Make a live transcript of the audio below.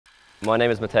My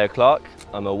name is Matteo Clarke.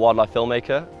 I'm a wildlife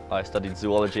filmmaker. I studied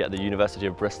zoology at the University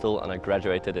of Bristol and I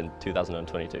graduated in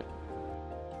 2022.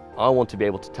 I want to be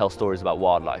able to tell stories about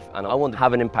wildlife and I want to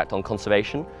have an impact on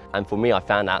conservation, and for me I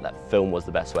found out that film was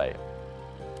the best way.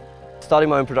 Starting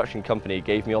my own production company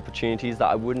gave me opportunities that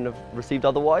I wouldn't have received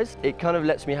otherwise. It kind of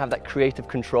lets me have that creative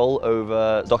control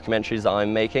over documentaries that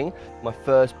I'm making. My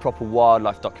first proper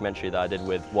wildlife documentary that I did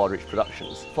with WildReach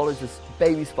Productions follows this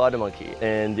baby spider monkey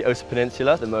in the Osa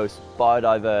Peninsula, the most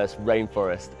biodiverse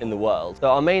rainforest in the world. So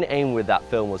our main aim with that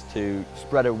film was to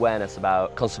spread awareness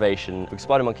about conservation, because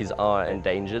spider monkeys are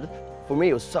endangered. For me,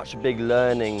 it was such a big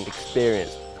learning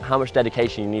experience. How much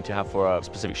dedication you need to have for a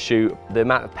specific shoot, the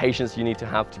amount of patience you need to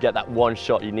have to get that one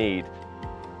shot you need.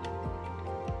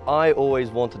 I always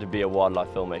wanted to be a wildlife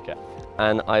filmmaker,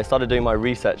 and I started doing my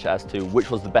research as to which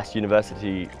was the best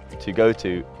university to go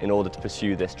to in order to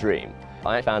pursue this dream.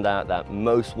 I found out that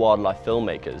most wildlife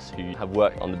filmmakers who have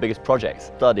worked on the biggest projects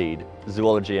studied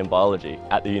zoology and biology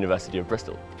at the University of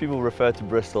Bristol. People refer to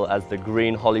Bristol as the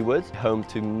Green Hollywood, home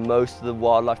to most of the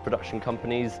wildlife production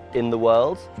companies in the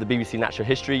world. The BBC Natural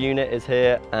History Unit is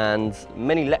here, and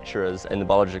many lecturers in the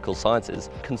biological sciences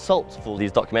consult for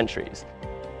these documentaries.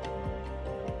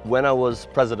 When I was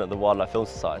president of the Wildlife Film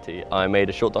Society, I made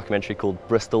a short documentary called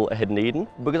Bristol, A Hidden Eden.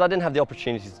 Because I didn't have the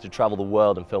opportunities to travel the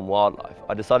world and film wildlife,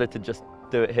 I decided to just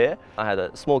do it here. I had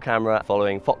a small camera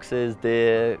following foxes,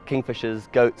 deer,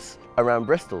 kingfishers, goats around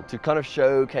Bristol to kind of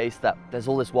showcase that there's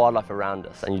all this wildlife around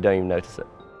us and you don't even notice it.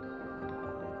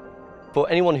 For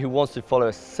anyone who wants to follow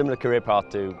a similar career path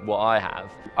to what I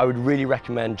have, I would really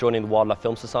recommend joining the Wildlife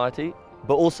Film Society,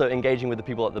 but also engaging with the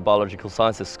people at the Biological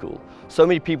Sciences School. So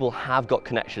many people have got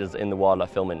connections in the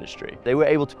wildlife film industry. They were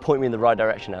able to point me in the right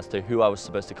direction as to who I was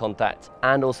supposed to contact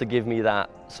and also give me that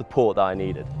support that I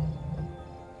needed.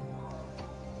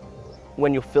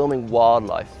 When you're filming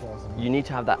wildlife, you need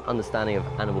to have that understanding of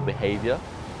animal behaviour,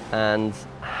 and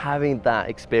having that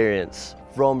experience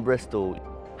from Bristol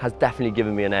has definitely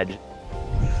given me an edge.